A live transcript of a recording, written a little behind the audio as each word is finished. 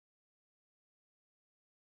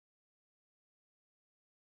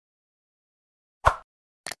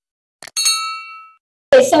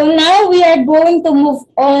Okay, so now we are going to move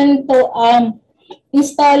on to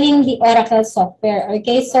installing the Oracle software.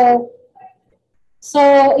 Okay, so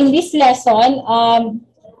in this lesson,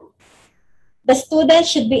 the student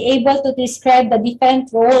should be able to describe the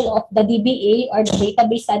different role of the DBA or the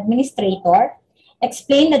database administrator,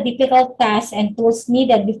 explain the difficult tasks and tools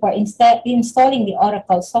needed before installing the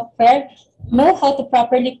Oracle software, know how to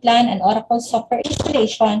properly plan an Oracle software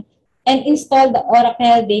installation, and install the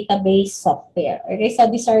Oracle database software. Okay, so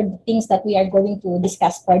these are the things that we are going to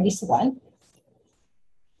discuss for this one.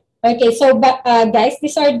 Okay, so guys,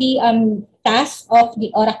 these are the tasks of the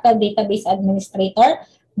Oracle database administrator.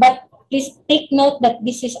 But please take note that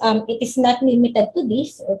this is it is not limited to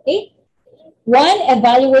this. Okay. 1,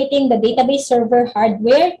 evaluating the database server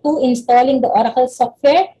hardware. 2, installing the Oracle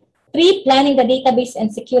software. 3, planning the database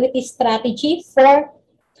and security strategy. 4,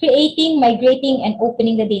 creating, migrating, and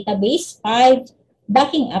opening the database. 5,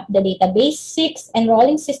 backing up the database. 6,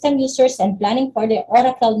 enrolling system users and planning for the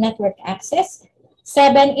Oracle network access.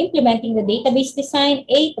 7, implementing the database design.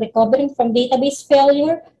 8, recovering from database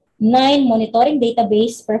failure. 9, monitoring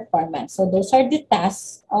database performance. So those are the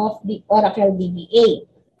tasks of the Oracle DBA.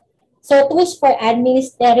 So tools for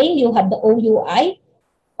administering, you have the OUI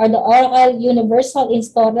or the Oracle Universal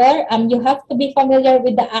Installer. You have to be familiar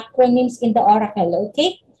with the acronyms in the Oracle,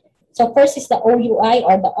 okay? So first is the OUI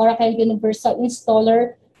or the Oracle Universal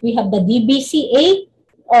Installer. We have the DBCA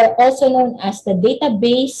or also known as the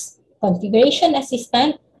Database Configuration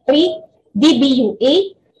Assistant. 3,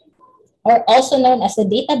 DBUA or also known as the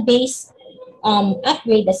Database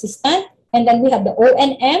Upgrade Assistant. And then we have the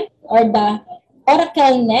ONM or the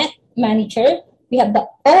Oracle Net Manager. We have the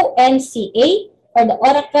ONCA or the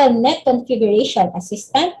Oracle Net Configuration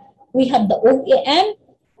Assistant. We have the OEM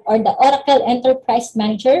or the Oracle Enterprise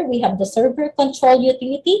Manager. We have the Server Control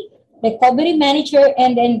Utility, Recovery Manager,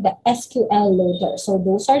 and then the SQL Loader. So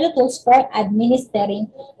those are the tools for administering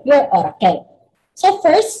your Oracle. So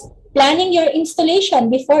first, planning your installation.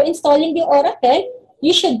 Before installing the Oracle,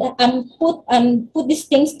 you should put these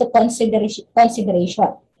things to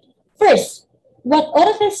consideration. First, what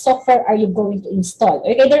Oracle software are you going to install?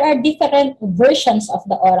 Okay, there are different versions of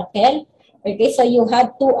the Oracle. Okay, so you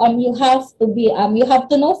have to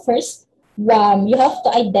know first. You have to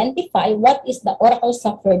identify what is the Oracle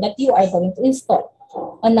software that you are going to install.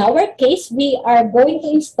 On our case, we are going to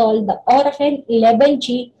install the Oracle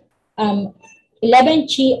 11G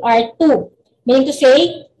 11GR2, meaning to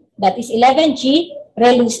say that is 11G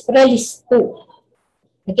release 2.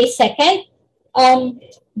 Okay, second,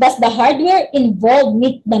 does the hardware involved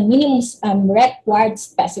meet the minimum required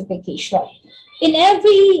specification? In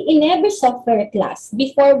every software class,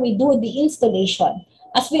 before we do the installation,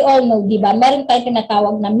 as we all know, di ba, meron tayong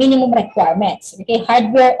tinatawag na minimum requirements, okay,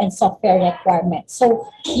 hardware and software requirements. So,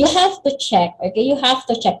 you have to check, okay, you have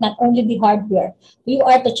to check not only the hardware, you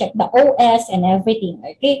are to check the OS and everything,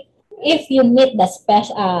 okay, if you meet the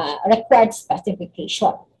required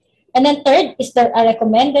specification. And then third, is there a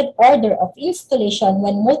recommended order of installation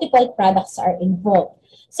when multiple products are involved?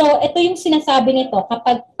 So, ito yung sinasabi nito,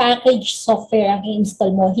 kapag package software ang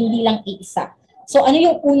i-install mo, hindi lang iisa. So, ano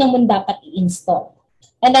yung unang mong dapat i-install?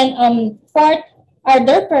 And then, fourth, are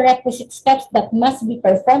there prerequisite steps that must be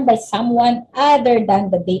performed by someone other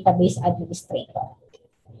than the database administrator?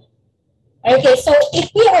 Okay, so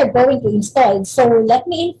if we are going to install, so let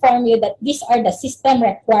me inform you that these are the system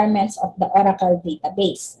requirements of the Oracle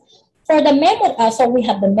database. For the memory, so we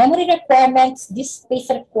have the memory requirements, disk space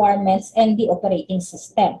requirements, and the operating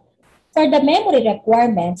system. For the memory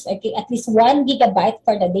requirements, okay, at least 1 gigabyte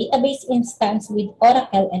for the database instance with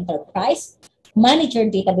Oracle Enterprise, Manager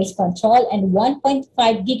Database Control, and 1.5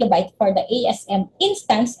 gigabyte for the ASM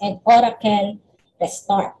instance and Oracle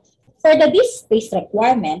Restart. For the disk space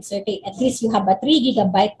requirements, okay, at least you have a 3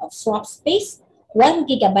 gigabyte of swap space, 1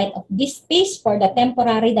 gigabyte of disk space for the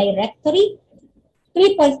temporary directory,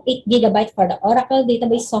 3.8 gigabyte for the Oracle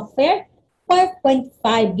database software, 4.5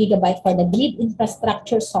 gigabyte for the grid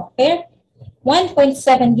infrastructure software, 1.7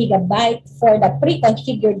 gigabyte for the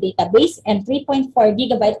pre-configured database, and 3.4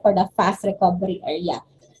 gigabyte for the fast recovery area.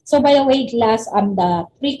 So by the way, class, the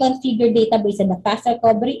pre-configured database and the fast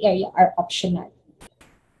recovery area are optional.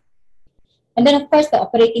 And then of course, the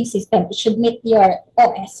operating system, it should meet your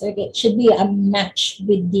OS. Okay? It should be a match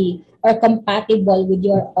with or compatible with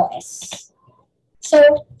your OS. So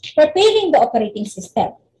preparing the operating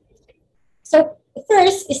system. So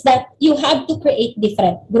first is that you have to create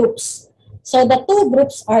different groups. So the two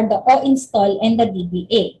groups are the OInstall and the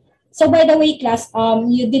DBA. So by the way, class,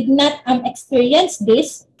 you did not experience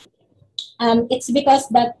this. It's because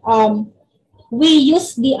that we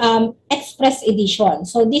use the Express edition.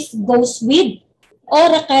 So this goes with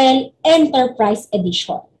Oracle Enterprise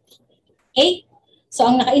Edition. Okay? So,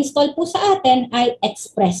 ang naka-install po sa atin ay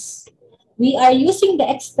Express. We are using the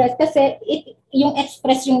Express kasi yung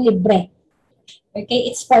Express yung libre. Okay?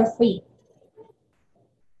 It's for free.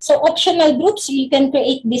 So, optional groups, you can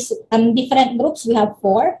create these different groups. We have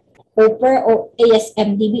 4. OPER,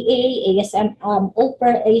 ASM DBA, ASM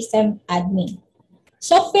OPER, ASM Admin.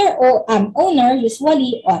 Software owner,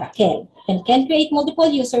 usually Oracle, and can create multiple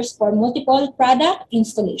users for multiple product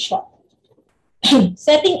installation.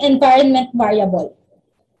 Setting environment variable.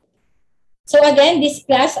 So again, this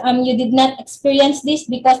class, you did not experience this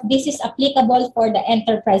because this is applicable for the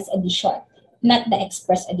Enterprise Edition, not the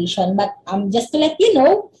Express Edition. But just to let you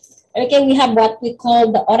know, okay, we have what we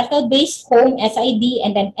call the Oracle-based home SID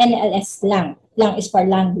and then NLS lang. Lang is for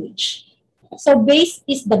language. So base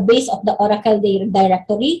is the base of the Oracle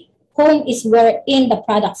directory. Home is wherein the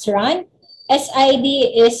products run. SID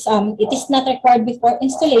is, it is not required before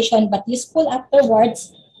installation but useful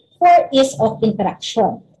afterwards for ease of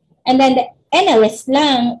interaction. And then the NLS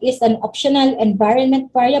lang is an optional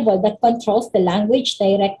environment variable that controls the language,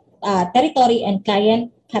 territory, and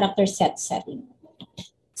client character set setting.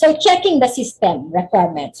 So checking the system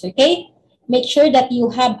requirements, okay? Make sure that you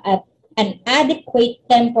have an adequate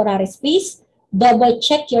temporary space. Double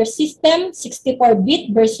check your system, 64-bit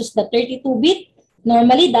versus the 32-bit.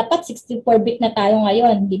 Normally, dapat 64-bit na tayo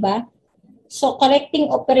ngayon, di ba? So correct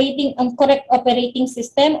operating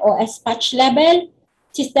system, OS patch level,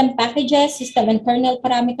 system packages, system and kernel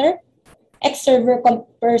parameter, X server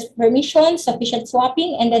permission, sufficient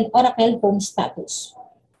swapping, and then Oracle home status.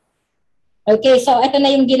 Okay, so ito na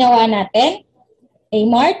yung ginawa natin.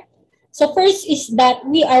 Amart. So first is that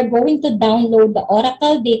we are going to download the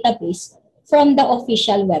Oracle database from the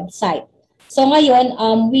official website. So ngayon,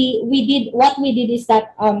 what we did is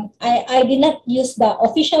that I did not use the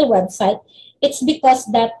official website. It's because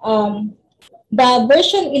that the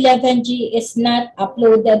version 11G is not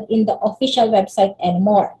uploaded in the official website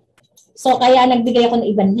anymore. So kaya nagbigay ako ng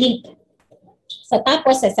ibang link. So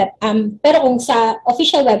tapos, pero kung sa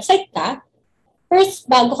official website ka,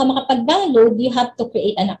 first, bago ka makapag-download, you have to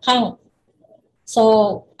create an account.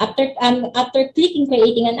 So after clicking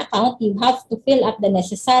creating an account, you have to fill up the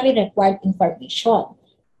necessary required information.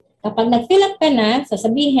 Kapag nag-fill up ka na,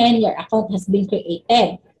 sasabihin your account has been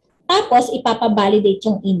created. Tapos ipapavalidate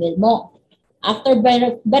yung email mo. After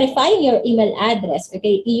verifying your email address,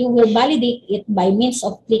 okay, you will validate it by means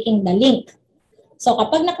of clicking the link. So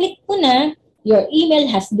kapag na-click mo na, your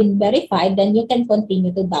email has been verified, then you can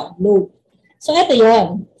continue to download. So ito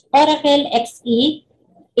yon, Oracle XE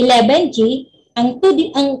 11G. Ang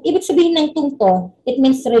ibig sabihin ng tungto, it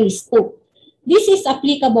means release 2. This is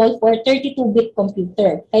applicable for 32-bit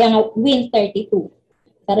computer, kaya nga Win32.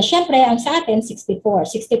 Pero syempre, ang sa atin, 64.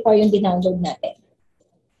 64 yung dinownload natin.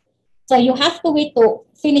 So you have to wait to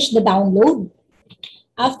finish the download.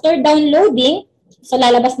 After downloading, so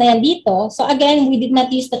lalabas na yan dito. So again, we did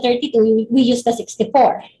not use the 32, we used the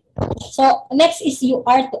 64. So next is you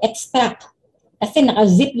are to extract. Kasi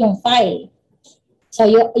naka-zip yung file. So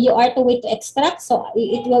you are to wait to extract. So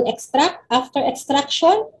it will extract. After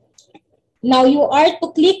extraction, now you are to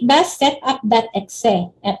click the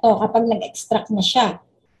setup.exe. Ito, kapag nag-extract na siya.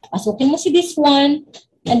 Pasukin mo si this one,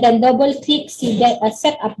 and then double-click si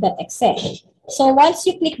setup.exe. So once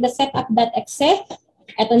you click the setup.exe,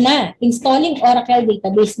 ito na, installing Oracle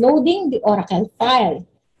database, loading the Oracle file.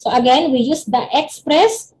 So again, we use the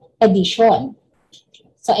Express edition.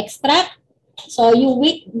 So extract. So you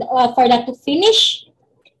wait for that to finish.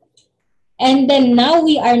 And then now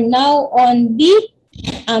we are now on the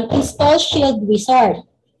install shield wizard.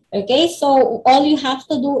 Okay, so all you have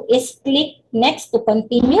to do is click next to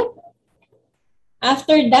continue.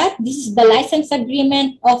 After that, this is the license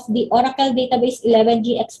agreement of the Oracle Database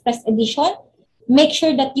 11G Express Edition. Make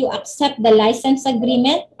sure that you accept the license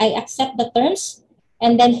agreement. I accept the terms.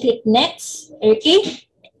 And then click next. Okay.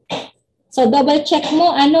 So double check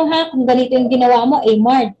mo, kung ganito yung ginawa mo,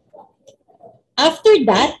 Amart. After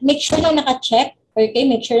that, make sure na naka-check. Okay,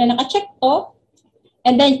 make sure na naka-check to.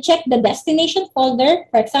 And then check the destination folder.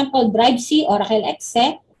 For example, Drive C, Oracle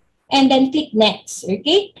Exe. And then click next.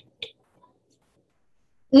 Okay.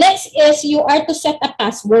 Next is you are to set a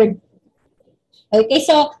password. Okay,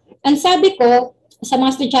 so ang sabi ko sa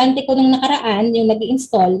mga estudyante ko nung nakaraan, yung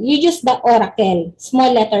nag-install, you use the Oracle,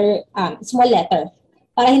 small letter,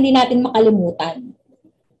 para hindi natin makalimutan.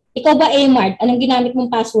 Ikaw ba, Amart, anong ginamit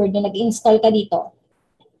mong password nung nag-install ka dito?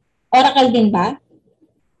 Oracle din ba?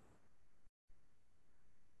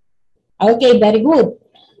 Okay, very good.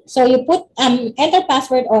 So you put enter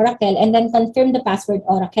password Oracle and then confirm the password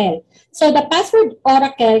Oracle. So the password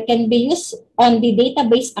Oracle can be used on the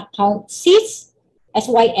database account sys,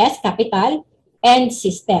 SYS capital, and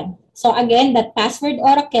system. So again, that password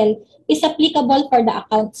Oracle is applicable for the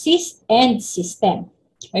account sys and system.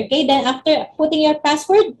 Okay, then after putting your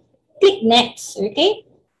password, click next. Okay.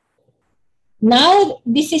 Now,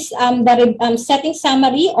 this is the setting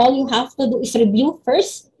summary. All you have to do is review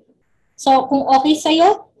first. So, kung okay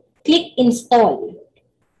sa'yo, click install.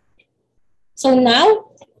 So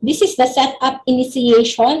now, this is the setup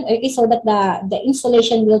initiation, okay, so that the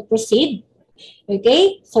installation will proceed.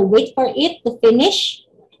 Okay, so wait for it to finish.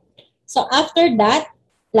 So after that,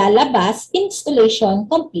 lalabas, installation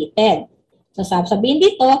completed. So sasabihin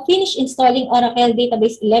dito, finish installing Oracle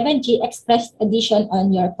Database 11G Express Edition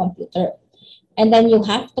on your computer. And then you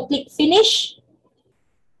have to click finish.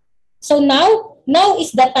 So now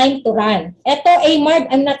is the time to run. Ito,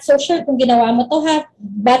 Mark, I'm not so sure kung ginawa mo to ha,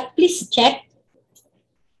 but please check.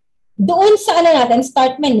 Doon sa natin,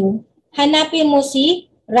 start menu, hanapin mo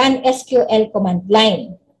si Run SQL command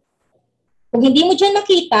line. Kung hindi mo dyan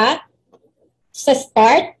makita, sa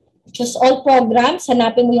start, choose all programs,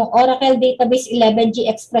 hanapin mo yung Oracle Database 11G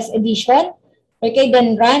Express Edition. Okay,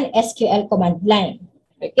 then run SQL command line.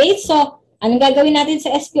 Okay, so anong gagawin natin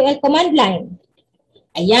sa SQL command line?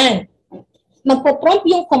 Ayan. Magpo-prompt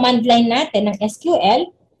yung command line natin ng SQL.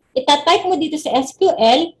 Itatype mo dito sa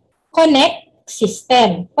SQL, connect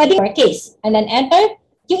system. Pwede case. And then enter,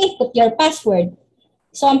 you input your password.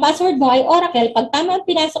 So ang password mo ay Oracle. Pag tama ang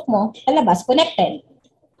pinasok mo, lalabas connected.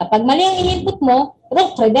 Kapag mali ang in-input mo,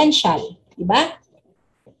 wrong credential. Diba?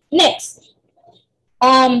 Next.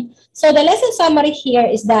 So the lesson summary here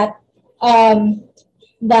is that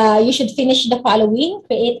you should finish the following.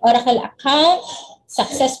 Create Oracle account,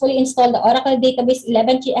 successfully install the Oracle Database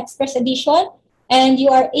 11G Express Edition, and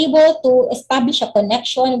you are able to establish a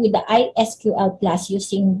connection with the iSQL Plus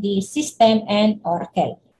using the system and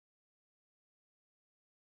Oracle.